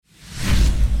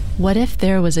What if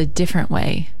there was a different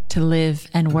way to live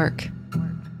and work?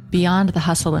 Beyond the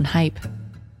hustle and hype,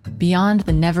 beyond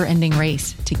the never-ending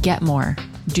race to get more,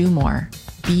 do more,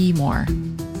 be more.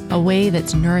 A way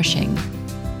that's nourishing,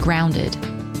 grounded,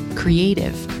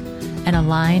 creative, and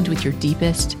aligned with your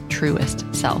deepest, truest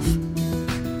self.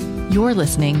 You're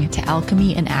listening to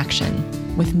Alchemy in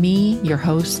Action with me, your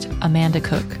host, Amanda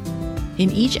Cook. In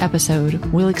each episode,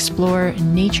 we'll explore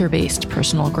nature-based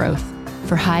personal growth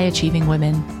for high-achieving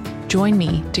women. Join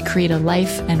me to create a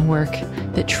life and work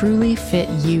that truly fit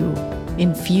you,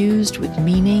 infused with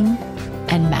meaning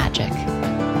and magic.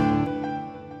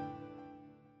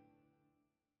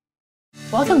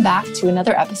 Welcome back to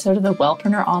another episode of the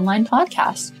Wellpreneur Online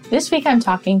Podcast. This week I'm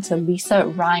talking to Lisa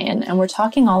Ryan, and we're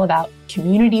talking all about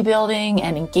community building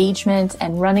and engagement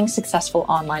and running successful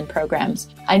online programs.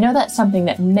 I know that's something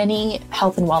that many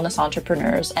health and wellness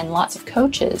entrepreneurs and lots of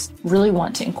coaches really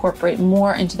want to incorporate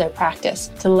more into their practice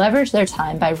to leverage their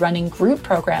time by running group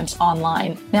programs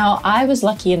online. Now, I was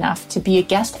lucky enough to be a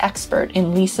guest expert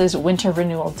in Lisa's Winter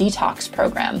Renewal Detox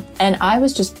program, and I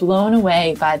was just blown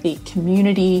away by the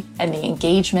community and the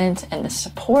engagement and the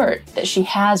support that she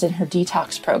has in her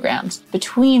detox programs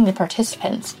between the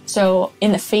participants. So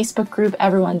in the Facebook group,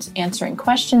 everyone's answering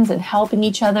questions and helping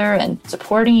each other and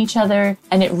supporting each other.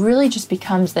 And it really just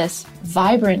becomes this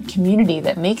vibrant community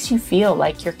that makes you feel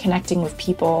like you're connecting with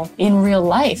people in real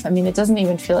life. I mean, it doesn't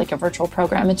even feel like a virtual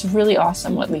program. It's really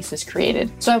awesome what Lisa's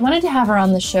created. So I wanted to have her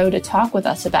on the show to talk with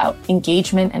us about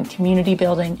engagement and community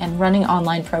building and running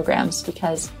online programs,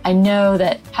 because I know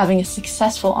that having a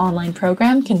successful online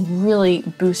program can really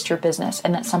boost your business.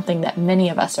 And that's something that many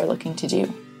of us are looking to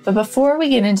do. But before we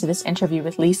get into this interview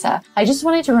with Lisa, I just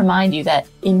wanted to remind you that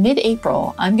in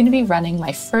mid-April, I'm going to be running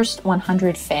my first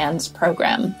 100 Fans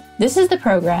program. This is the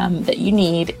program that you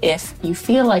need if you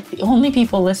feel like the only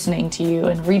people listening to you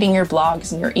and reading your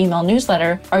blogs and your email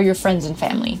newsletter are your friends and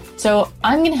family. So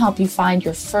I'm going to help you find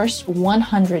your first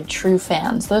 100 true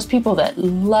fans, those people that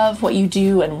love what you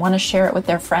do and want to share it with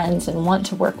their friends and want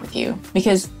to work with you.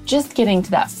 Because just getting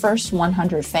to that first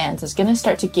 100 fans is going to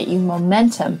start to get you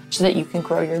momentum so that you can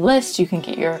grow your list, you can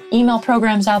get your email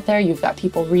programs out there, you've got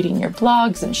people reading your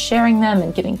blogs and sharing them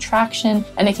and getting traction,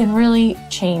 and it can really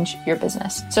change your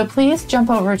business. So please jump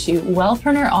over to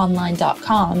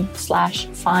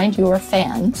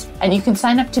wellpreneuronline.com/findyourfans, and you can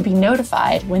sign up to be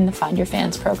notified when the Find Your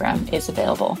Fans program is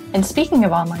available. And speaking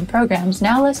of online programs,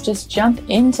 now let's just jump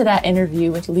into that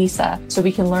interview with Lisa so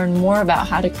we can learn more about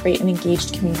how to create an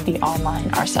engaged community online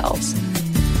ourselves.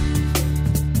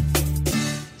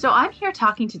 So I'm here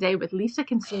talking today with Lisa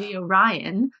Concilio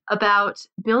Ryan about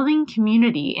building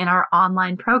community in our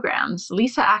online programs.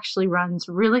 Lisa actually runs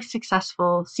really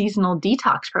successful seasonal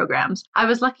detox programs. I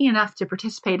was lucky enough to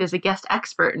participate as a guest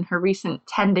expert in her recent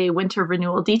 10-day winter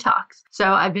renewal detox.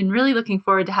 So I've been really looking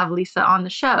forward to have Lisa on the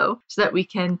show so that we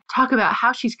can talk about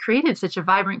how she's created such a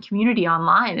vibrant community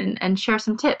online and share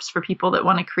some tips for people that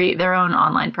want to create their own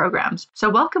online programs. So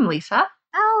welcome, Lisa.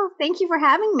 Oh, thank you for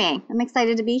having me. I'm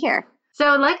excited to be here.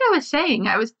 So like I was saying,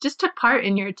 I just took part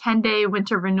in your 10-day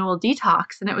winter renewal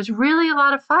detox, and it was really a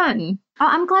lot of fun. Oh,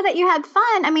 I'm glad that you had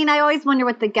fun. I mean, I always wonder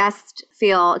what the guests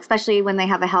feel, especially when they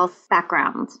have a health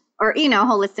background or,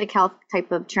 holistic health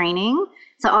type of training.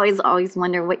 So I always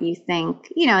wonder what you think,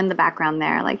 in the background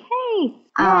there, like, hey.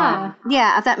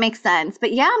 Yeah, if that makes sense.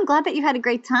 But yeah, I'm glad that you had a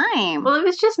great time. Well, it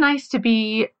was just nice to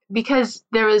be, because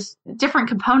there was different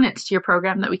components to your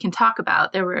program that we can talk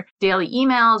about. There were daily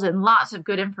emails and lots of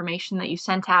good information that you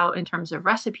sent out in terms of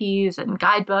recipes and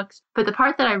guidebooks. But the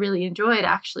part that I really enjoyed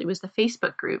actually was the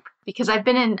Facebook group, because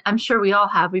I'm sure we all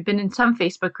have, we've been in some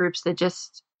Facebook groups that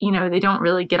just, they don't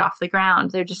really get off the ground.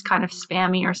 They're just kind of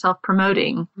spammy or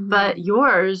self-promoting. Mm-hmm. But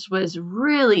yours was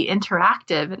really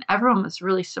interactive, and everyone was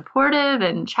really supportive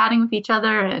and chatting with each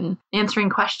other and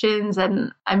answering questions.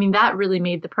 And I mean, that really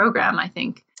made the program, I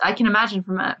think. I can imagine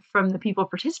from the people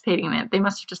participating in it, they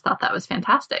must have just thought that was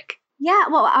fantastic. Yeah,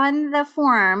 well, on the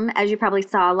forum, as you probably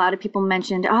saw, a lot of people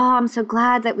mentioned, oh, I'm so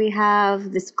glad that we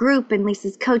have this group and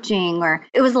Lisa's coaching, or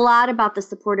it was a lot about the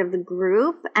support of the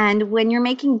group. And when you're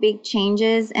making big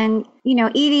changes and,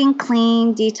 eating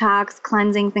clean, detox,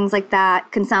 cleansing, things like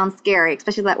that can sound scary,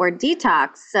 especially that word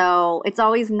detox. So it's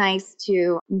always nice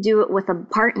to do it with a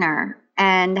partner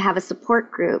and have a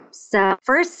support group. So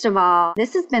first of all,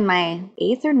 this has been my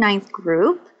 8th or 9th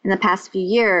group in the past few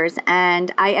years.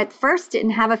 And I at first didn't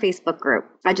have a Facebook group.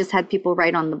 I just had people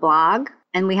write on the blog,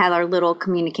 and we had our little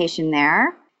communication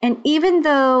there. And even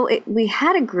though we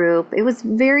had a group, it was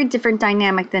very different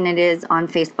dynamic than it is on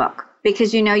Facebook.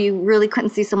 because, you really couldn't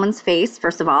see someone's face,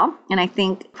 first of all. And I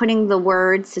think putting the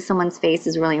words to someone's face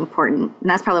is really important. And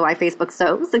that's probably why Facebook's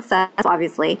so successful,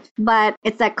 obviously. But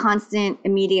it's that constant,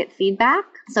 immediate feedback.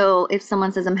 So if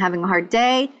someone says, I'm having a hard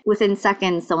day, within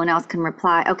seconds, someone else can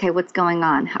reply, okay, what's going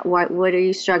on? What are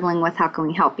you struggling with? How can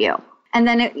we help you? And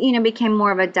then it, became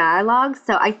more of a dialogue.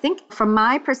 So I think from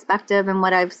my perspective and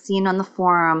what I've seen on the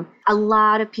forum, a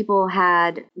lot of people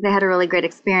had a really great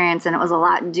experience, and it was a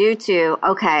lot due to,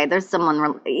 okay, there's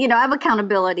someone, I have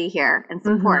accountability here and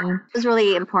support. Mm-hmm. It was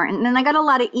really important. And then I got a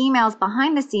lot of emails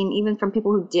behind the scene, even from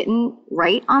people who didn't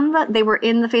write they were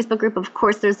in the Facebook group. Of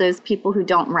course, there's those people who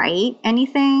don't write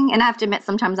anything. And I have to admit,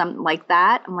 sometimes I'm like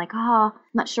that. I'm like, I'm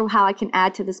not sure how I can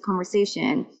add to this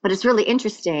conversation, but it's really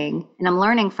interesting and I'm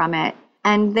learning from it.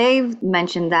 And they've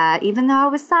mentioned that even though I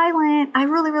was silent, I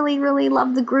really, really, really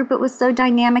loved the group. It was so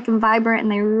dynamic and vibrant,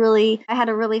 and I had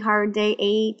a really hard day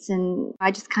 8, and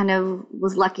I just kind of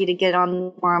was lucky to get on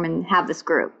the forum and have this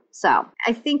group. So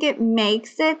I think it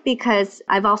makes it, because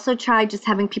I've also tried just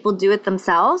having people do it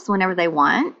themselves whenever they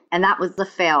want. And that was a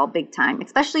fail big time,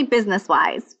 especially business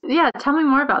wise. Yeah. Tell me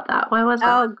more about that. Why was that?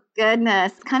 Oh,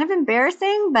 goodness. Kind of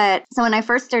embarrassing. But so when I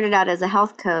first started out as a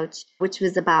health coach, which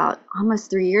was about almost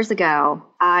 3 years ago,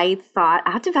 I thought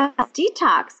I have to develop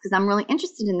detox because I'm really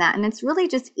interested in that. And it's really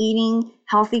just eating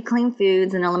healthy, clean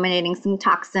foods and eliminating some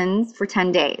toxins for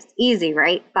 10 days. Easy,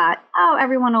 right? Thought,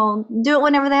 everyone will do it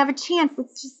whenever they have a chance.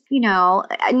 Let's just, no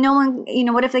one,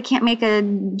 what if they can't make a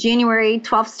January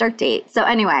 12th start date? So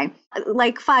anyway,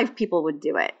 like 5 people would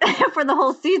do it for the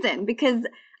whole season, because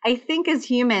I think as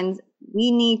humans,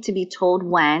 we need to be told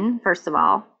when, first of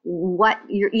all, what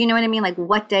you know what I mean? Like,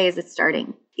 what day is it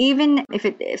starting? Even if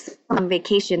it's on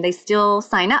vacation, they still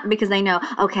sign up because they know,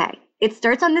 okay, it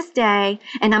starts on this day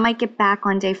and I might get back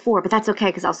on day 4, but that's okay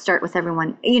because I'll start with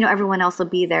everyone. Everyone else will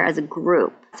be there as a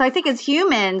group. So I think as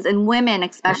humans, and women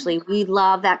especially, we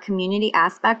love that community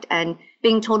aspect, and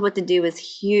being told what to do is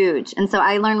huge. And so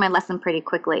I learned my lesson pretty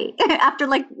quickly. After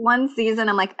like 1 season,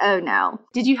 I'm like, oh no.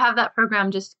 Did you have that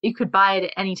program you could buy it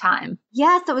at any time?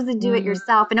 Yes, it was a do it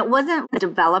yourself. And it wasn't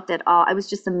developed at all. It was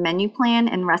just a menu plan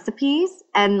and recipes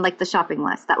and like the shopping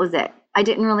list. That was it. I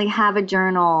didn't really have a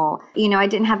journal. I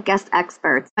didn't have guest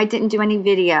experts. I didn't do any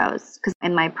videos, because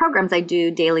in my programs, I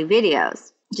do daily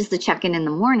videos just to check in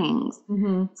the mornings.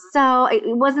 Mm-hmm. So it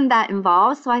wasn't that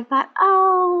involved. So I thought,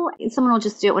 someone will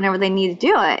just do it whenever they need to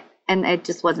do it. And it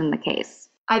just wasn't the case.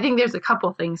 I think there's a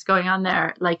couple things going on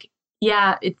there. Like,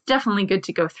 yeah, it's definitely good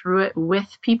to go through it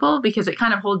with people, because it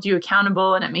kind of holds you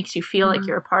accountable and it makes you feel like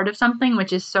you're a part of something,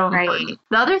 which is so important.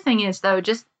 The other thing is, though,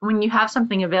 just when you have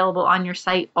something available on your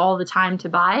site all the time to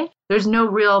buy, there's no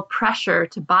real pressure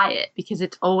to buy it because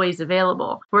it's always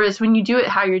available. Whereas when you do it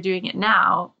how you're doing it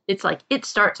now, it's like it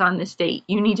starts on this date.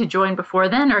 You need to join before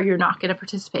then or you're not going to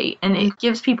participate. And it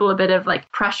gives people a bit of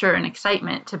like pressure and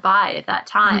excitement to buy at that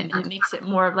time. And it makes it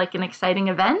more of like an exciting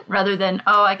event rather than,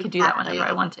 I could do that whenever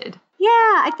I wanted. Yeah,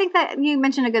 I think that you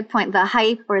mentioned a good point. The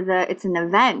hype, or it's an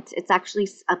event. It's actually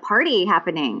a party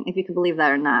happening, if you can believe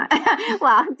that or not.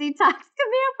 Well, detox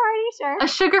could be a party, sure. A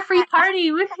sugar-free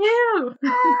party, woohoo!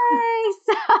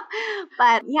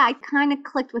 But yeah, I kind of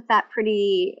clicked with that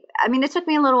it took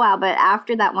me a little while, but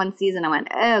after that 1 season, I went,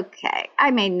 okay, I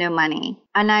made no money.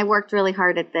 And I worked really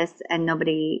hard at this, and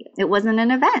it wasn't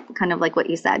an event, kind of like what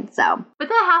you said. So, but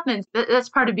that happens. That's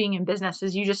part of being in business,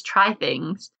 is you just try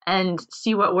things and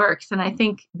see what works. And I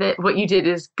think that what you did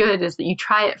is good, is that you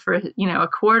try it for, a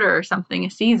quarter or something, a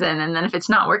season. And then if it's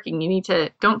not working,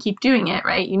 don't keep doing it,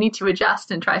 right? You need to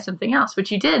adjust and try something else,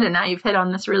 which you did. And now you've hit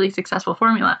on this really successful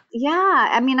formula. Yeah.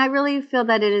 I really feel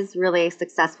that it is really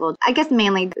successful. I guess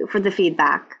mainly for the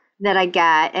feedback that I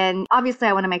get. And obviously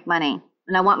I want to make money.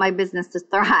 And I want my business to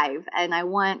thrive, and I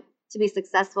want to be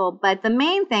successful. But the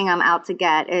main thing I'm out to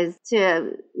get is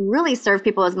to really serve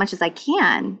people as much as I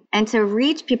can, and to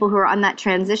reach people who are on that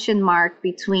transition mark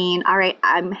between, all right,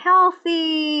 I'm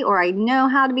healthy, or I know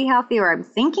how to be healthy, or I'm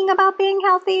thinking about being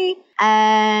healthy,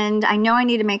 and I know I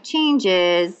need to make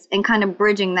changes, and kind of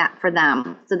bridging that for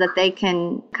them so that they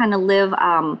can kind of live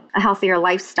a healthier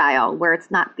lifestyle where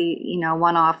it's not the,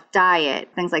 one-off diet,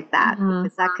 things like that,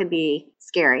 because that could be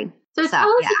scary. So tell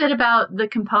us a bit about the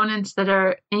components that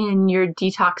are in your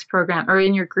detox program or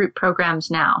in your group programs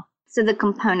now. So the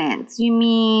components, you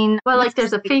mean? Well, like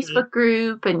there's a Facebook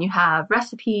group and you have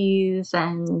recipes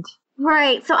and...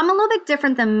 Right. So I'm a little bit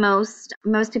different than most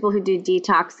people who do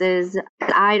detoxes.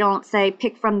 I don't say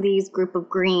pick from these group of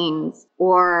greens,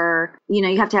 or,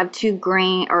 you have to have 2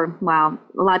 grain, or, well,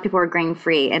 a lot of people are grain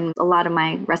free and a lot of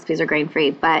my recipes are grain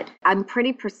free, but I'm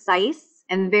pretty precise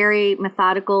and very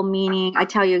methodical, meaning I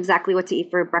tell you exactly what to eat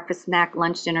for breakfast, snack,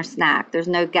 lunch, dinner, snack. There's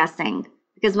no guessing.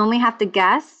 Because when we have to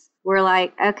guess, we're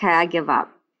like, okay, I give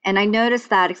up. And I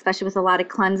noticed that, especially with a lot of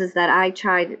cleanses that I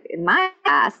tried in my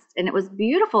past, and it was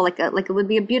beautiful, like it would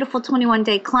be a beautiful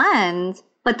 21-day cleanse,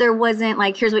 but there wasn't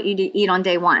like, here's what you eat on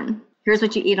day 1. Here's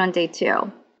what you eat on day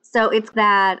 2. So it's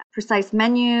that precise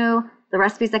menu, the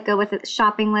recipes that go with it,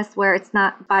 shopping list where it's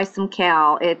not buy some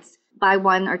kale, it's buy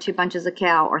 1 or 2 bunches of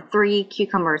kale or 3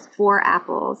 cucumbers, 4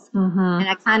 apples. And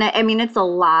it's a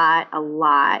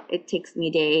lot. It takes me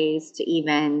days to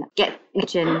even get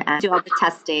kitchen and do all the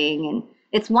testing, and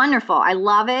it's wonderful. I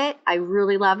love it. I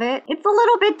really love it. It's a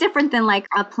little bit different than like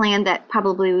a plan that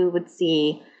probably we would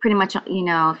see pretty much,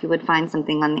 if you would find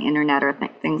something on the internet or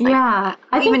things like that.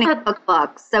 Even in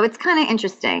cookbooks. So it's kind of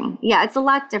interesting. Yeah, it's a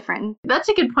lot different. That's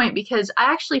a good point, because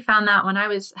I actually found that when I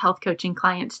was health coaching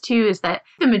clients too, is that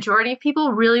the majority of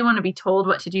people really want to be told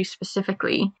what to do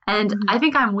specifically. And I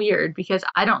think I'm weird because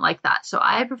I don't like that. So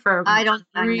I prefer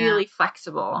really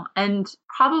flexible. And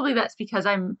probably that's because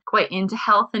I'm quite into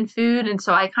health and food. And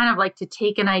so I kind of like to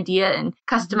take an idea and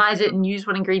customize it and use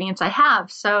what ingredients I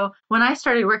have. So when I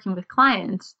started working with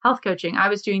clients, health coaching, I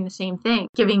was doing the same thing,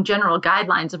 giving general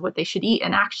guidelines of what they should eat.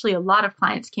 And actually, a lot of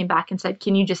clients came back and said,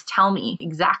 can you just tell me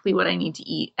exactly what I need to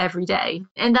eat every day?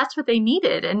 And that's what they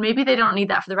needed. And maybe they don't need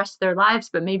that for the rest of their lives,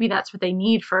 but maybe that's what they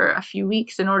need for a few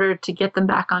weeks in order to get them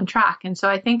back on track. And so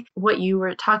I think what you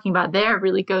were talking about there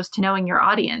really goes to knowing your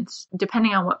audience.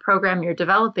 Depending on what program you're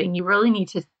developing, you really need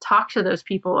to talk to those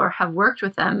people or have worked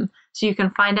with them so you can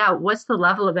find out what's the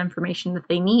level of information that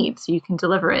they need so you can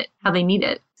deliver it how they need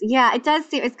it. Yeah, it does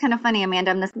seem, it's kind of funny,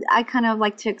 Amanda. I kind of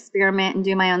like to experiment and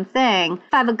do my own thing.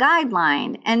 If I have a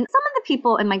guideline, and some of the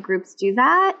people in my groups do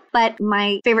that, but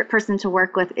my favorite person to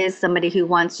work with is somebody who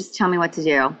wants just tell me what to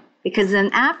do. Because then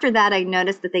after that, I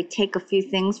noticed that they take a few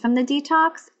things from the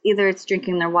detox. Either it's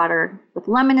drinking their water with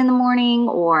lemon in the morning,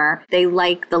 or they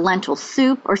like the lentil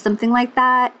soup or something like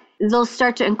that. They'll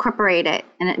start to incorporate it,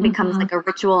 and it becomes like a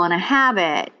ritual and a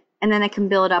habit, and then it can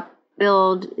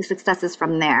build successes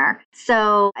from there.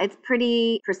 So it's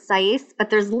pretty precise,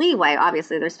 but there's leeway.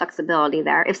 Obviously, there's flexibility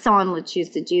there if someone would choose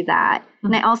to do that.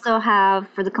 And I also have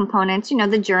for the components,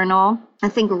 the journal. I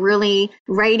think really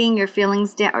writing your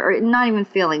feelings down, or not even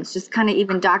feelings, just kind of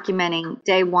even documenting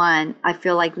day 1. I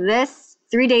feel like this.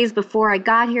 3 days before I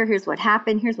got here, here's what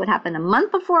happened. Here's what happened a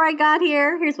month before I got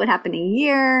here. Here's what happened a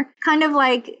year. Kind of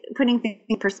like putting things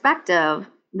in perspective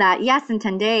that, yes, in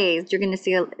 10 days, you're going to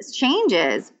see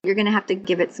changes. You're going to have to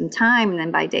give it some time. And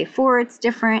then by day 4, it's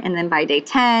different. And then by day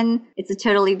 10, it's a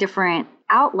totally different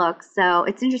outlook. So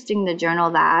it's interesting to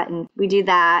journal that. And we do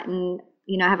that. And,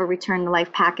 I have a return to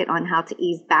life packet on how to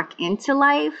ease back into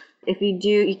life. If you do,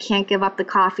 you can't give up the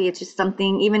coffee. It's just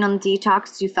something, even on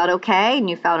detox, you felt okay and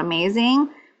you felt amazing,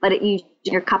 but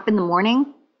your cup in the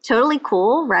morning, totally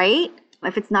cool, right?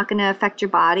 If it's not going to affect your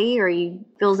body or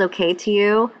feels okay to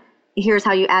you, here's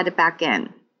how you add it back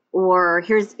in. Or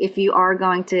here's, if you are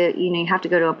going to, you have to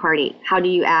go to a party, how do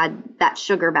you add that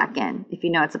sugar back in if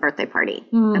it's a birthday party?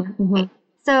 Okay.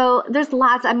 So there's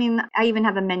lots. I even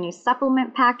have a menu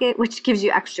supplement packet, which gives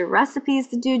you extra recipes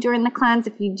to do during the cleanse.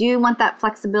 If you do want that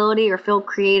flexibility or feel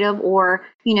creative, or,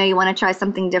 you want to try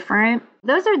something different.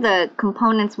 Those are the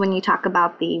components when you talk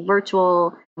about the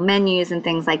virtual menus and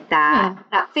things like that. Yeah.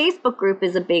 That Facebook group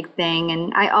is a big thing.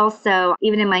 And I also,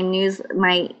 even in my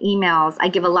emails, I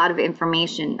give a lot of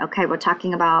information. Okay, we're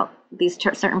talking about these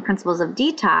certain principles of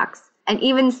detox. And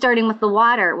even starting with the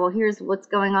water, well, here's what's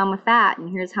going on with that. And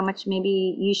here's how much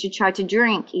maybe you should try to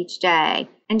drink each day.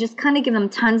 And just kind of give them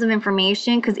tons of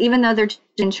information. Because even though they're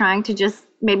trying to just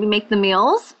maybe make the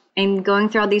meals and going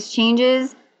through all these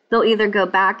changes, they'll either go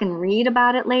back and read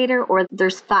about it later, or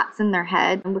there's thoughts in their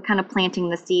head. And we're kind of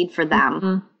planting the seed for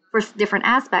them for different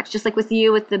aspects. Just like with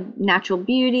you with the natural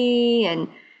beauty and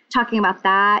talking about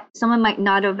that. Someone might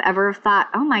not have ever thought,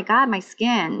 oh my God, my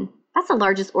skin. That's the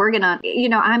largest organ on,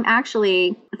 I'm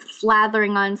actually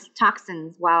slathering on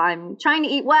toxins while I'm trying to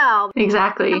eat well.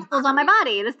 Exactly. Chemicals on my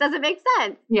body. This doesn't make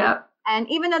sense. Yeah. And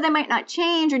even though they might not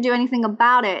change or do anything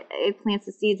about it, it plants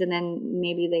the seeds, and then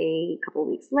maybe they, a couple of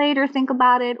weeks later, think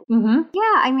about it. Yeah.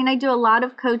 I do a lot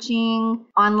of coaching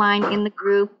online in the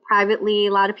group privately.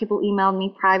 A lot of people emailed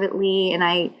me privately, and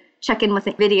I check in with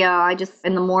a video. I just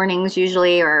in the mornings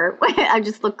usually, or I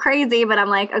just look crazy, but I'm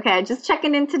like, okay, just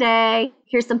checking in today.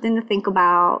 Here's something to think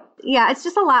about. Yeah, it's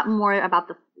just a lot more about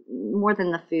more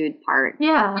than the food part.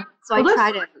 Yeah. So I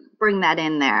try to bring that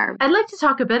in there. I'd like to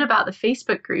talk a bit about the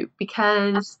Facebook group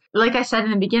because, like I said in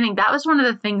the beginning, that was one of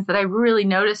the things that I really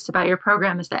noticed about your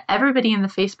program is that everybody in the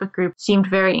Facebook group seemed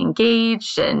very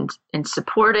engaged and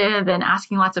supportive and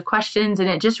asking lots of questions, and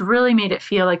it just really made it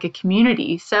feel like a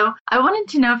community. So I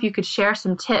wanted to know if you could share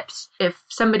some tips if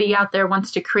somebody out there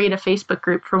wants to create a Facebook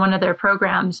group for one of their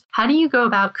programs. How do you go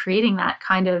about creating that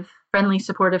kind of friendly,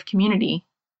 supportive community?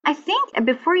 I think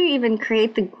before you even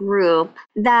create the group,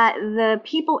 that the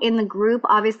people in the group,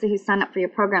 obviously who sign up for your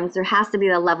programs, there has to be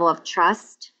a level of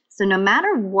trust. So no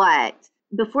matter what,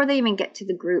 before they even get to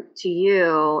the group to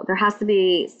you, there has to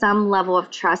be some level of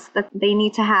trust that they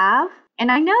need to have.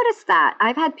 And I noticed that.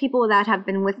 I've had people that have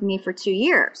been with me for 2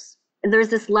 years. There's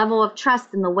this level of trust,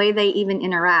 and the way they even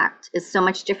interact is so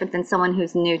much different than someone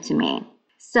who's new to me.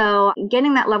 So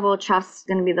getting that level of trust is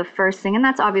going to be the first thing. And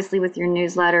that's obviously with your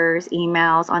newsletters,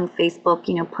 emails, on Facebook,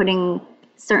 putting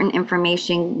certain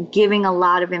information, giving a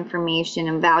lot of information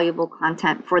and valuable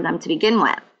content for them to begin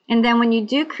with. And then when you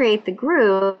do create the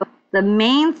group, the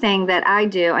main thing that I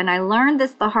do, and I learned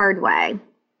this the hard way,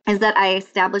 is that I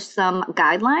establish some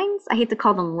guidelines. I hate to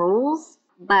call them rules,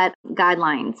 but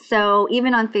guidelines. So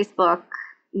even on Facebook,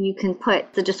 you can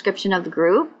put the description of the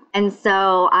group. And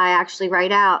so I actually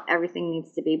write out everything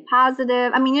needs to be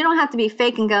positive. I mean, you don't have to be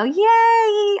fake and go,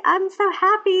 yay, I'm so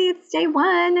happy it's day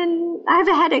one and I have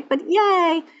a headache, but yay.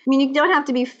 I mean, you don't have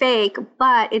to be fake,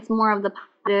 but it's more of the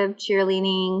positive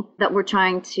cheerleading that we're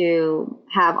trying to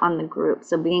have on the group.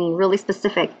 So being really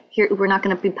specific. Here, we're not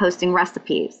going to be posting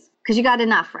recipes because you got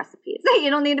enough recipes. You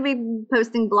don't need to be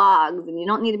posting blogs, and you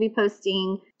don't need to be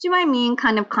posting, do you know what I mean?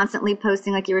 Kind of constantly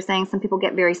posting, like you were saying, some people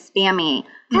get very spammy.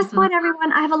 Guess what,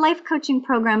 everyone? I have a life coaching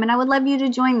program and I would love you to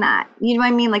join that. You know what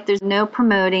I mean? Like there's no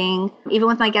promoting. Even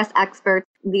with my guest experts,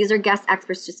 these are guest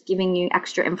experts just giving you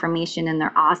extra information in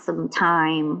their awesome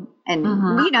time and,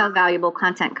 valuable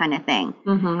content kind of thing.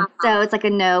 So it's like a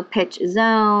no pitch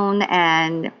zone,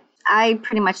 and I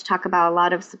pretty much talk about a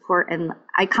lot of support, and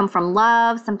I come from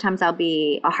love. Sometimes I'll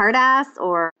be a hard ass,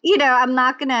 or, I'm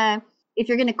not going to, if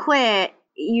you're going to quit,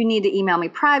 you need to email me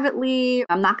privately.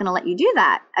 I'm not going to let you do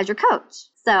that as your coach.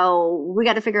 So we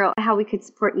got to figure out how we could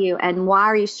support you and why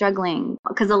are you struggling?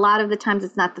 Because a lot of the times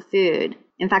it's not the food.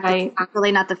 In fact, It's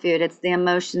really not the food. It's the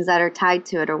emotions that are tied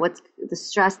to it, or what's the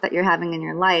stress that you're having in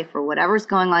your life, or whatever's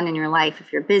going on in your life,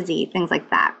 if you're busy, things like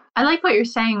that. I like what you're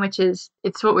saying, which is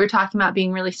it's what we were talking about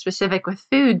being really specific with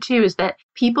food too, is that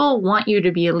people want you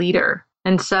to be a leader.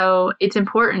 And so it's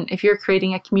important if you're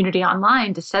creating a community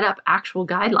online to set up actual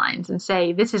guidelines and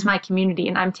say, this is my community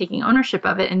and I'm taking ownership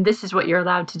of it and this is what you're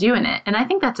allowed to do in it. And I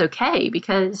think that's okay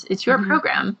because it's your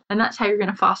program and that's how you're going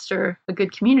to foster a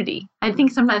good community. I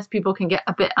think sometimes people can get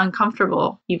a bit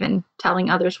uncomfortable even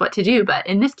telling others what to do. But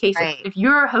in this case, if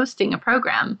you're hosting a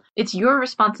program, it's your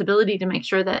responsibility to make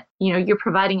sure that, you're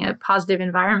providing a positive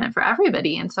environment for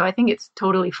everybody. And so I think it's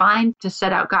totally fine to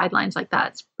set out guidelines like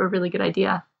that. It's a really good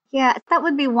idea. Yeah, that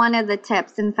would be one of the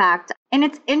tips, in fact. And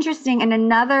it's interesting. And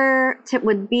another tip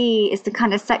would be is to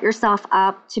kind of set yourself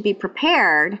up to be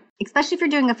prepared, especially if you're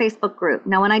doing a Facebook group.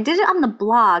 Now, when I did it on the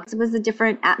blog, it was a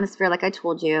different atmosphere, like I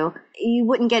told you. You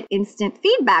wouldn't get instant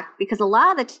feedback because a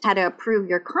lot of the had to approve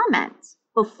your comments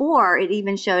before it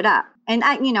even showed up. And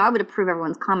I would approve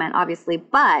everyone's comment, obviously,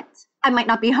 but I might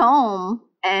not be home.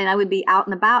 And I would be out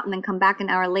and about and then come back an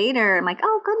hour later. I'm like,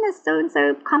 oh, goodness,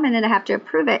 so-and-so commented, I have to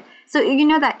approve it. So,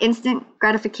 that instant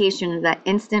gratification, that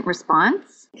instant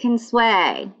response can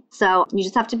sway. So you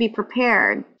just have to be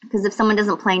prepared because if someone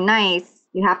doesn't play nice,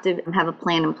 you have to have a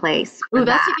plan in place. Oh,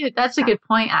 that's a good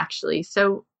point, actually.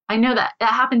 So I know that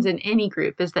happens in any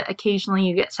group is that occasionally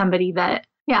you get somebody that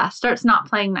starts not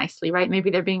playing nicely, right? Maybe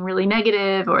they're being really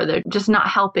negative or they're just not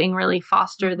helping really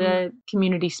foster the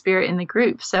community spirit in the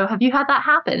group. So have you had that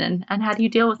happen and how do you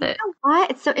deal with it? You know what?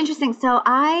 It's so interesting. So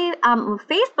I,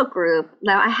 Facebook group,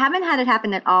 now I haven't had it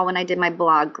happen at all when I did my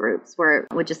blog groups where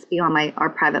it would just be on our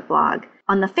private blog.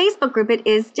 On the Facebook group, it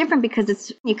is different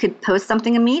because you could post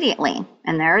something immediately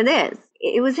and there it is.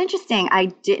 It was interesting. I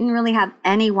didn't really have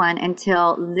anyone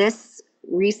until this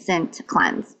recent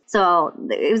cleanse. So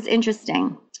it was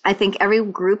interesting. I think every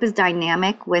group is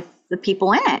dynamic with the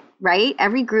people in it, right?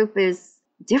 Every group is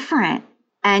different.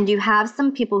 And you have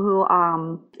some people who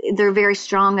they're very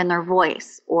strong in their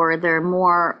voice or they're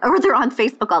on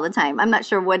Facebook all the time. I'm not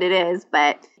sure what it is,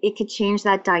 but it could change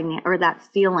that dynamic or that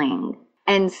feeling.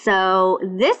 And so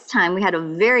this time we had a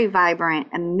very vibrant,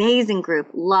 amazing group,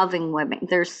 loving women.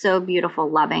 They're so beautiful,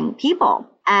 loving people.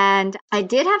 And I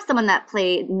did have someone that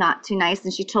played not too nice,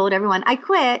 and she told everyone, I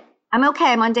quit. I'm okay.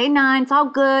 I'm on day 9. It's all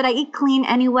good. I eat clean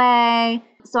anyway.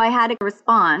 So I had to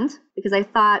respond because I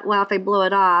thought, well, if I blow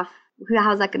it off,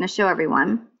 how's that going to show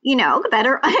everyone?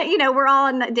 better, we're all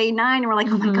on day 9 and we're like,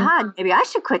 oh my God, maybe I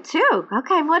should quit too.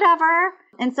 Okay, whatever.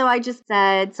 And so I just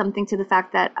said something to the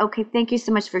fact that, okay, thank you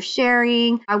so much for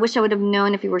sharing. I wish I would have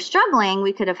known if you were struggling,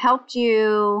 we could have helped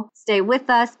you stay with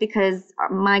us, because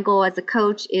my goal as a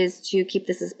coach is to keep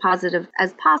this as positive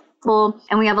as possible.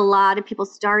 And we have a lot of people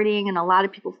starting and a lot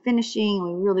of people finishing.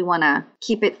 And we really want to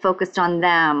keep it focused on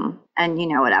them and,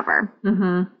 whatever.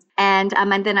 And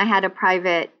then I had a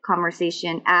private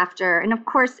conversation after. And of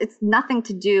course, it's nothing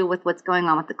to do with what's going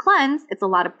on with the cleanse. It's a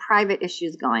lot of private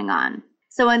issues going on.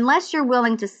 So unless you're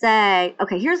willing to say,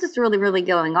 okay, here's what's really, really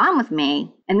going on with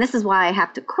me, and this is why I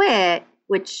have to quit,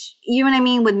 which,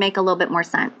 would make a little bit more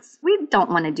sense. We don't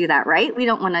want to do that, right? We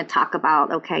don't want to talk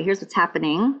about, okay, here's what's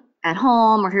happening at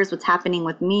home, or here's what's happening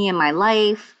with me in my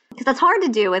life, because that's hard to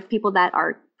do with people that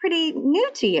are pretty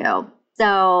new to you.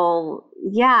 So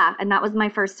yeah, and that was my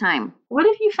first time. What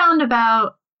have you found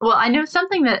about, well, I know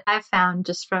something that I've found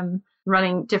just from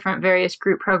running different various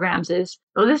group programs is,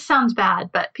 this sounds bad,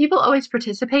 but people always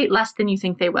participate less than you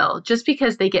think they will, just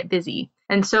because they get busy.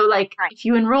 And so if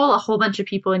you enroll a whole bunch of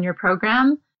people in your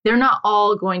program, they're not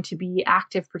all going to be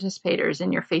active participators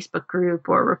in your Facebook group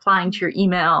or replying to your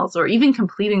emails or even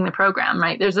completing the program,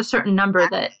 right? There's a certain number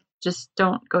that just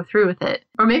don't go through with it.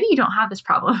 Or maybe you don't have this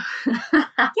problem. Yeah, you know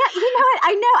what?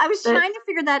 I know. I was trying to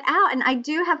figure that out. And I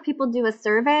do have people do a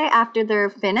survey after they're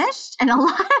finished. And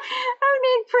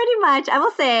pretty much, I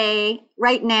will say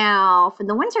right now for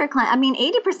the winter class,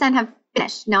 80% have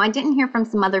finished. Now, I didn't hear from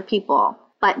some other people,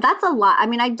 but that's a lot.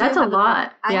 That's a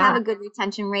lot. I have a good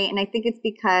retention rate. And I think it's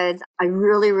because I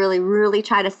really, really, really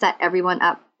try to set everyone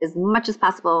up as much as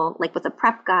possible, like with a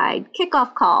prep guide,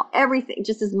 kickoff call, everything,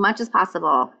 just as much as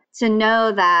possible, to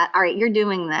know that, all right, you're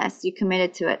doing this, you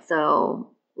committed to it,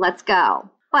 so let's go.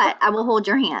 But I will hold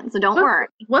your hand, so don't worry.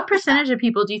 What percentage of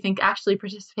people do you think actually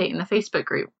participate in the Facebook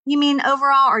group? You mean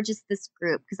overall or just this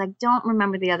group? Because I don't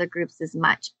remember the other groups as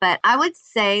much. But I would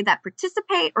say that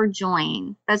participate or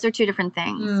join, those are two different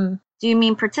things. Do you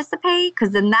mean participate? Because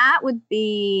then that would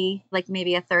be like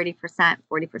maybe a 30%,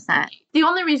 40%. The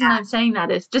only reason I'm saying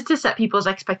that is just to set people's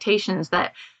expectations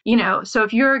that, so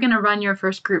if you're going to run your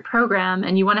first group program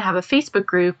and you want to have a Facebook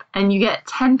group and you get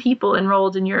 10 people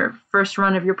enrolled in your first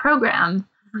run of your program,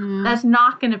 that's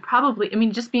not going to probably,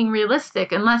 just being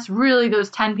realistic, unless really those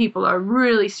 10 people are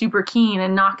really super keen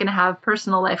and not going to have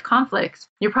personal life conflicts,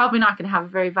 you're probably not going to have a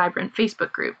very vibrant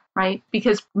Facebook group, right?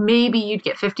 Because maybe you'd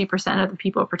get 50% of the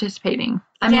people participating.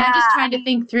 I'm just trying to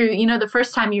think through, the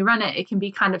first time you run it, it can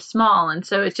be kind of small. And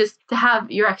so it's just to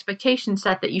have your expectations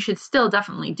set that you should still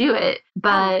definitely do it.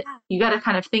 But you got to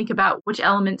kind of think about which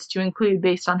elements to include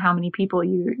based on how many people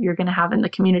you're going to have in the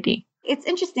community. It's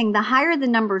interesting. The higher the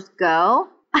numbers go,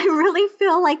 I really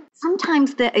feel like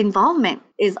sometimes the involvement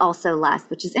is also less,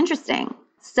 which is interesting.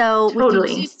 So when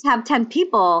you choose to have 10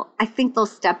 people, I think they'll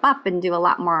step up and do a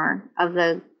lot more of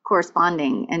the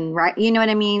corresponding and, right, you know what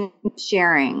I mean?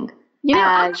 Sharing.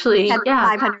 Actually,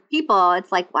 500 people,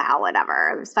 it's like, wow,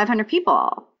 whatever. There's 500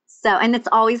 people. So, and it's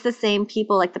always the same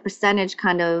people, like the percentage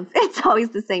it's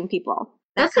always the same people.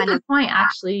 That's a good point,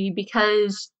 actually,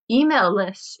 because email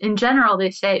lists in general,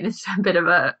 they say, this is a bit of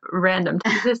a random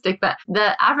statistic, but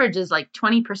the average is like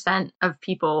 20% of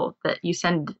people that you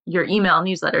send your email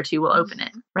newsletter to will open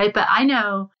it, right? But I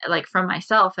know, like from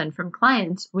myself and from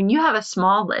clients, when you have a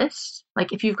small list,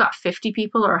 like if you've got 50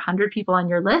 people or 100 people on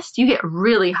your list, you get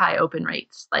really high open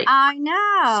rates, like I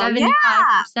know,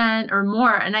 75% or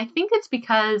more. And I think it's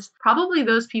because probably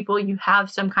those people you have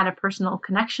some kind of personal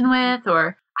connection with,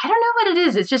 or I don't know what it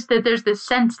is. It's just that there's this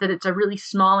sense that it's a really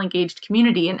small engaged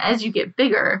community. And as you get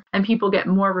bigger and people get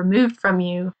more removed from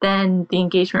you, then the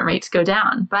engagement rates go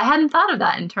down. But I hadn't thought of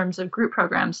that in terms of group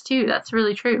programs too. That's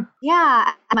really true.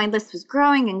 Yeah. My list was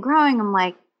growing and growing. I'm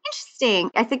like, interesting.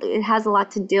 I think it has a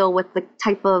lot to deal with the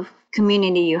type of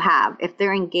community you have. If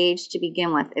they're engaged to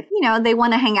begin with, if, they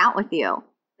want to hang out with you.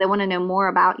 They want to know more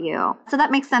about you. So that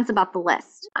makes sense about the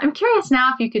list. I'm curious now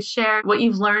if you could share what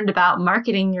you've learned about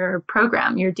marketing your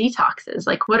program, your detoxes.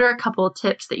 Like, what are a couple of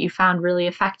tips that you found really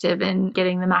effective in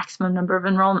getting the maximum number of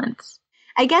enrollments?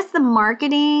 I guess the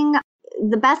marketing,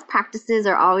 the best practices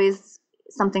are always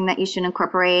something that you should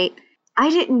incorporate.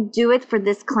 I didn't do it for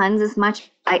this cleanse as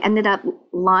much. I ended up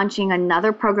launching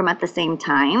another program at the same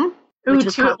time. Ooh,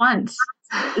 two at once.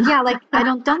 Yeah, like I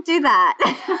don't do that.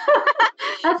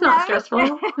 That's not stressful. It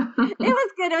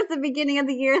was good. It was the beginning of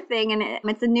the year thing, and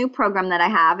it's a new program that I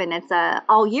have, and it's a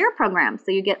all year program.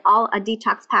 So you get a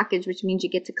detox package, which means you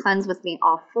get to cleanse with me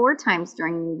all 4 times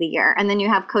during the year, and then you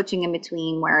have coaching in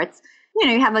between where it's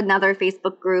you have another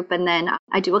Facebook group, and then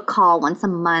I do a call once a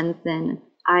month, and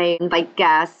I invite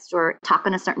guests or talk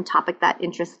on a certain topic that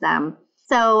interests them.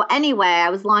 So anyway, I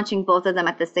was launching both of them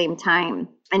at the same time.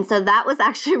 And so that was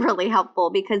actually really helpful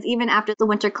because even after the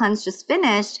winter cleanse just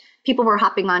finished, people were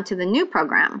hopping onto the new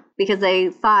program because they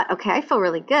thought, okay, I feel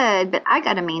really good, but I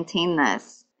got to maintain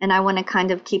this. And I want to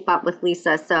kind of keep up with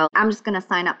Lisa. So I'm just going to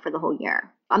sign up for the whole year.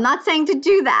 I'm not saying to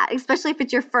do that, especially if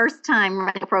it's your first time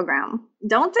running a program.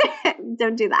 Don't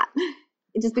do that.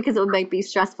 Just because it might be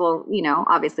stressful,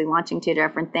 obviously launching two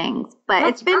different things. But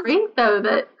it's been great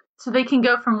though so they can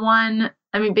go from one.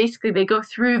 I mean, basically they go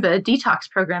through the detox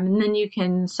program and then you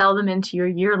can sell them into your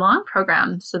year-long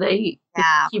program. So they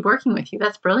keep working with you.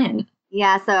 That's brilliant.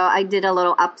 Yeah. So I did a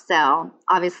little upsell,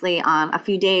 obviously, a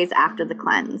few days after the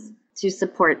cleanse to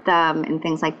support them and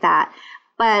things like that.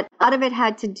 But a lot of it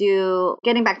had to do,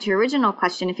 getting back to your original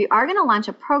question, if you are going to launch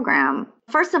a program,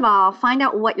 first of all, find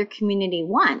out what your community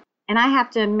wants. And I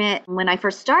have to admit, when I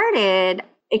first started,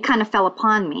 it kind of fell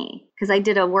upon me because I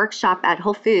did a workshop at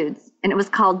Whole Foods and it was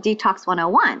called Detox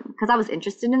 101 because I was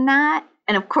interested in that.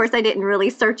 And of course, I didn't really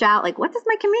search out like, what does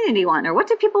my community want or what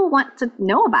do people want to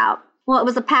know about? Well, it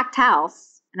was a packed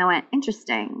house and I went,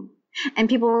 interesting. And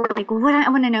people were like, well, I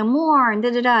want to know more and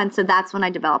da-da-da. And so that's when I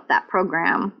developed that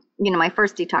program, my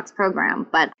first detox program.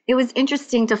 But it was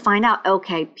interesting to find out,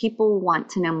 okay, people want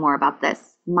to know more about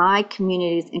this. My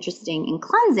community is interesting in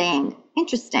cleansing.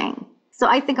 Interesting. So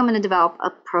I think I'm going to develop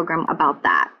a program about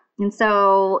that. And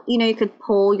so, you could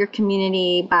poll your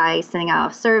community by sending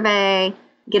out a survey,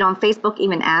 get on Facebook,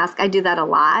 even ask. I do that a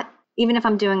lot. Even if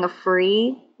I'm doing a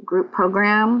free group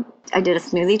program, I did a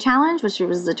smoothie challenge, which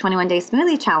was the 21-day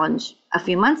smoothie challenge a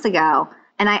few months ago.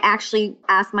 And I actually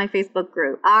asked my Facebook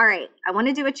group, all right, I want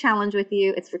to do a challenge with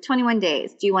you. It's for 21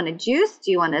 days. Do you want a juice?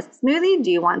 Do you want a smoothie? Do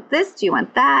you want this? Do you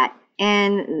want that?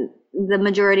 And the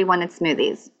majority wanted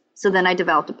smoothies. So then I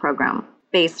developed a program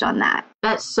based on that.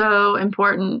 That's so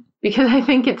important because I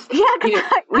think it's... Yeah,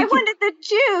 I wanted the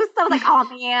juice. I was like, oh,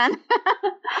 man.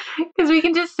 Because we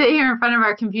can just sit here in front of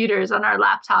our computers on our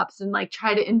laptops and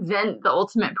try to invent the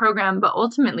ultimate program. But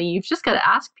ultimately, you've just got to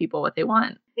ask people what they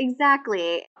want.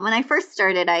 Exactly. When I first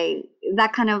started,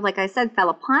 that kind of, like I said, fell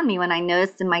upon me when I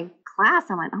noticed in my class.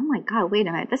 I went, oh, my God, wait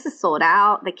a minute. This is sold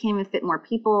out. They can't even fit more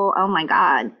people. Oh, my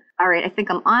God. All right, I think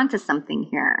I'm onto something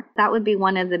here. That would be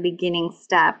one of the beginning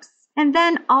steps. And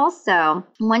then also,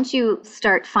 once you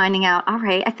start finding out, all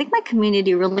right, I think my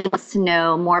community really wants to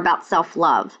know more about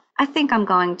self-love. I think I'm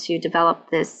going to develop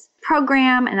this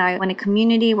program and I want a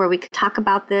community where we could talk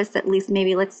about this. At least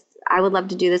maybe I would love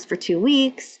to do this for 2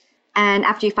 weeks. And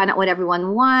after you find out what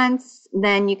everyone wants,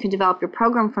 then you can develop your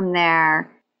program from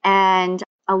there. And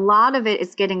a lot of it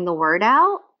is getting the word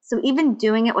out. So even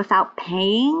doing it without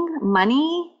paying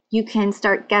money, you can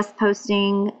start guest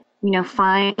posting, you can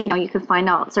find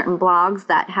out certain blogs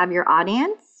that have your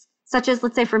audience, such as,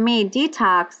 let's say for me,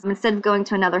 detox, instead of going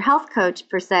to another health coach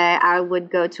per se, I would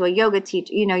go to a yoga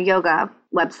yoga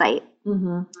website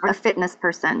or a fitness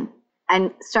person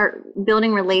and start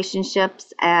building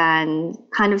relationships and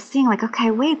kind of seeing like,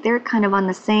 okay, wait, they're kind of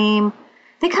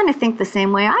they kind of think the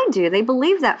same way I do. They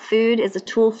believe that food is a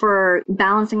tool for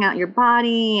balancing out your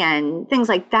body and things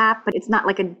like that, but it's not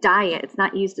like a diet. It's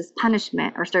not used as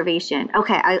punishment or starvation.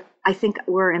 Okay, I think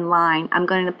we're in line. I'm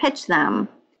going to pitch them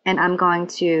and I'm going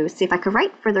to see if I could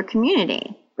write for their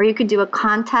community. Or you could do a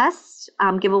contest,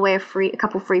 give away a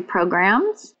couple free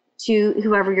programs to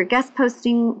whoever you're guest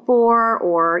posting for,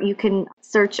 or you can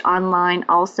search online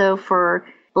also for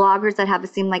bloggers that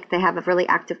seem like they have a really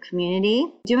active community.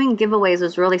 Doing giveaways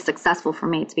was really successful for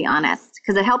me, to be honest,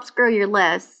 because it helps grow your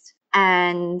list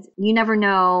and you never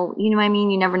know, you know what I mean?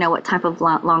 You never know what type of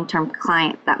long-term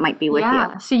client that might be with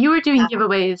you. So you were doing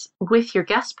giveaways with your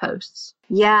guest posts.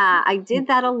 Yeah, I did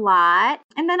that a lot.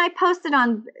 And then I posted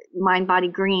on Mind Body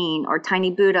Green or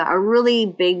Tiny Buddha, are really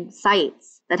big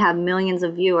sites that have millions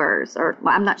of viewers, or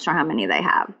I'm not sure how many they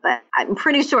have, but I'm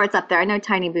pretty sure it's up there. I know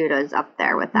Tiny Buddha is up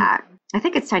there with that. I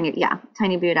think it's Tiny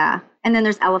Buddha. And then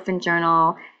there's Elephant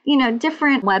Journal,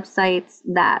 different websites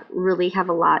that really have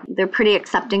a lot. They're pretty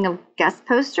accepting of guest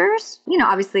posters.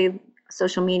 Obviously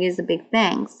social media is a big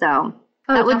thing. So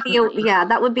that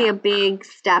would be a big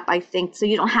step, I think. So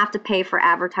you don't have to pay for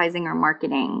advertising or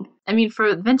marketing. I mean,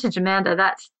 for Vintage Amanda,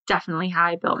 that's definitely how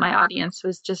I built my audience,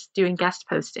 was just doing guest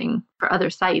posting for other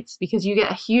sites, because you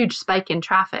get a huge spike in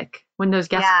traffic when those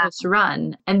guest posts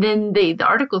run. And then the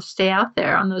articles stay out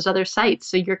there on those other sites.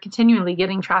 So you're continually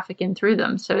getting traffic in through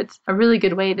them. So it's a really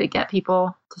good way to get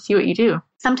people to see what you do.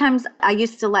 Sometimes I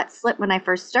used to let slip when I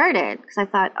first started because I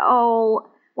thought, oh,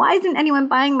 why isn't anyone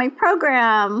buying my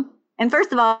program? And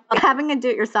first of all, having a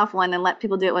do-it-yourself one and let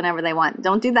people do it whenever they want.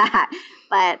 Don't do that.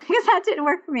 But because that didn't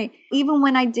work for me. Even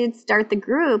when I did start the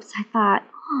groups, I thought,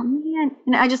 oh, man,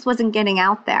 I just wasn't getting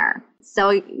out there.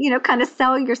 kind of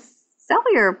sell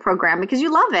your program because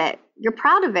you love it. You're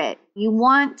proud of it. You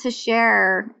want to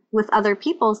share with other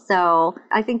people. So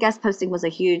I think guest posting was a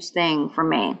huge thing for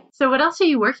me. So what else are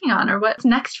you working on, or what's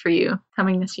next for you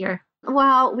coming this year?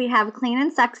 Well, we have Clean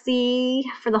and Sexy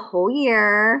for the whole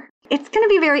year. It's going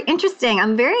to be very interesting.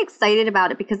 I'm very excited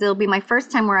about it because it'll be my first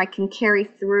time where I can carry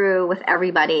through with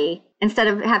everybody instead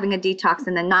of having a detox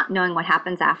and then not knowing what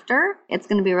happens after. It's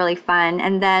going to be really fun.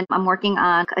 And then I'm working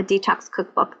on a detox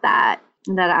cookbook that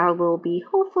I will be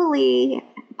hopefully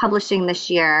publishing this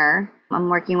year. I'm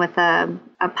working with a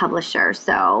publisher.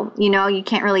 So, you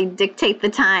can't really dictate the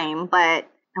time, but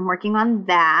I'm working on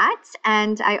that.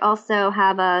 And I also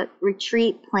have a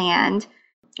retreat planned,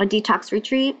 a detox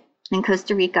retreat in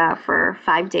Costa Rica for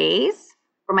 5 days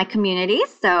for my community.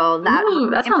 So that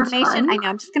information, sounds fun. I know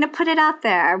I'm just going to put it out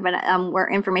there, but where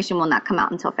information will not come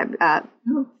out until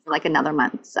like another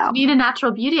month. So you need a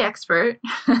natural beauty expert.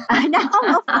 I know.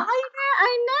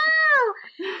 I know.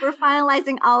 We're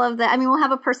finalizing all of that. We'll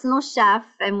have a personal chef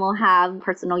and we'll have a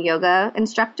personal yoga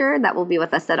instructor that will be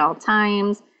with us at all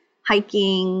times,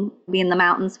 hiking, be in the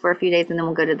mountains for a few days, and then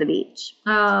we'll go to the beach.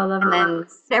 Oh, lovely. And then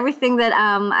everything that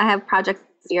I have projects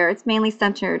this year, it's mainly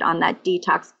centered on that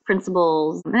detox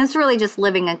principles. And it's really just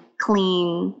living a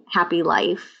clean, happy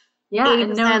life. Yeah,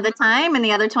 80% of the time, and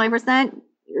the other 20%,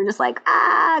 you're just like,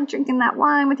 drinking that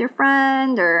wine with your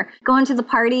friend or going to the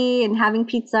party and having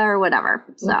pizza or whatever.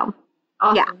 So,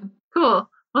 awesome. Yeah. Cool.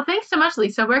 Well, thanks so much,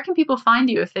 Lisa. Where can people find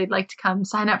you if they'd like to come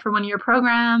sign up for one of your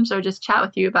programs or just chat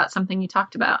with you about something you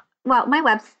talked about? Well, my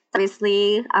website,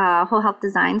 obviously,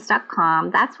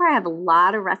 wholehealthdesigns.com. That's where I have a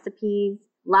lot of recipes,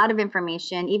 a lot of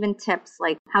information, even tips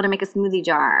like how to make a smoothie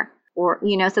jar or,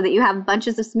 so that you have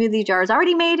bunches of smoothie jars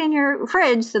already made in your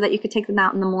fridge so that you could take them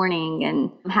out in the morning and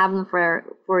have them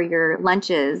for your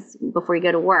lunches before you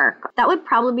go to work. That would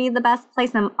probably be the best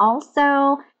place.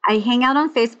 I hang out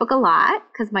on Facebook a lot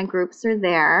because my groups are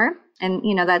there. And,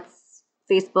 that's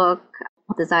Facebook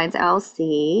Designs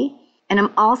LLC. And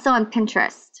I'm also on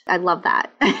Pinterest. I love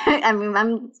that.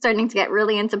 I'm starting to get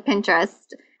really into Pinterest.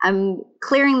 I'm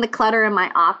clearing the clutter in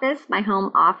my office, my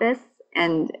home office,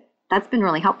 and that's been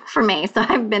really helpful for me. So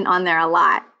I've been on there a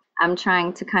lot. I'm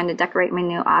trying to kind of decorate my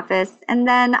new office. And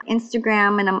then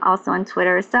Instagram, and I'm also on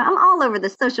Twitter. So I'm all over the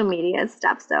social media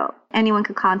stuff. So anyone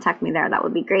could contact me there. That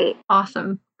would be great.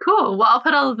 Awesome. Cool. Well, I'll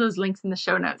put all of those links in the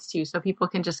show notes too, so people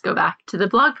can just go back to the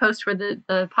blog post where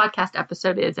the podcast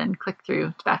episode is and click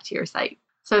through back to your site.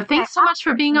 So thanks so much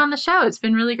for being on the show. It's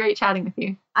been really great chatting with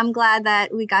you. I'm glad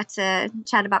that we got to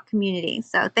chat about community.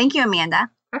 So thank you, Amanda.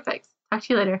 Perfect. Talk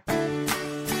to you later.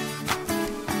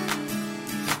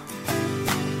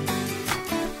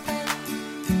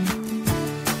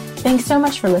 Thanks so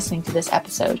much for listening to this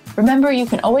episode. Remember, you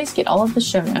can always get all of the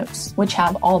show notes, which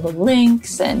have all the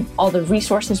links and all the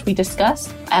resources we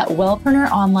discussed at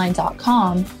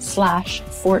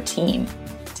wellpreneuronline.com/14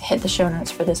 to hit the show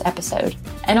notes for this episode.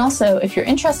 And also, if you're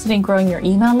interested in growing your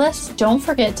email list, don't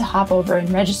forget to hop over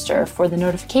and register for the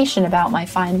notification about my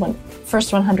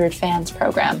First 100 Fans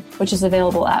program, which is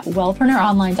available at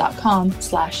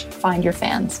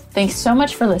wellpreneuronline.com/findyourfans. Thanks so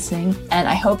much for listening, and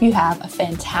I hope you have a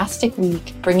fantastic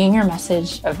week bringing your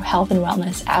message of health and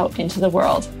wellness out into the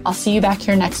world. I'll see you back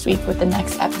here next week with the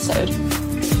next episode.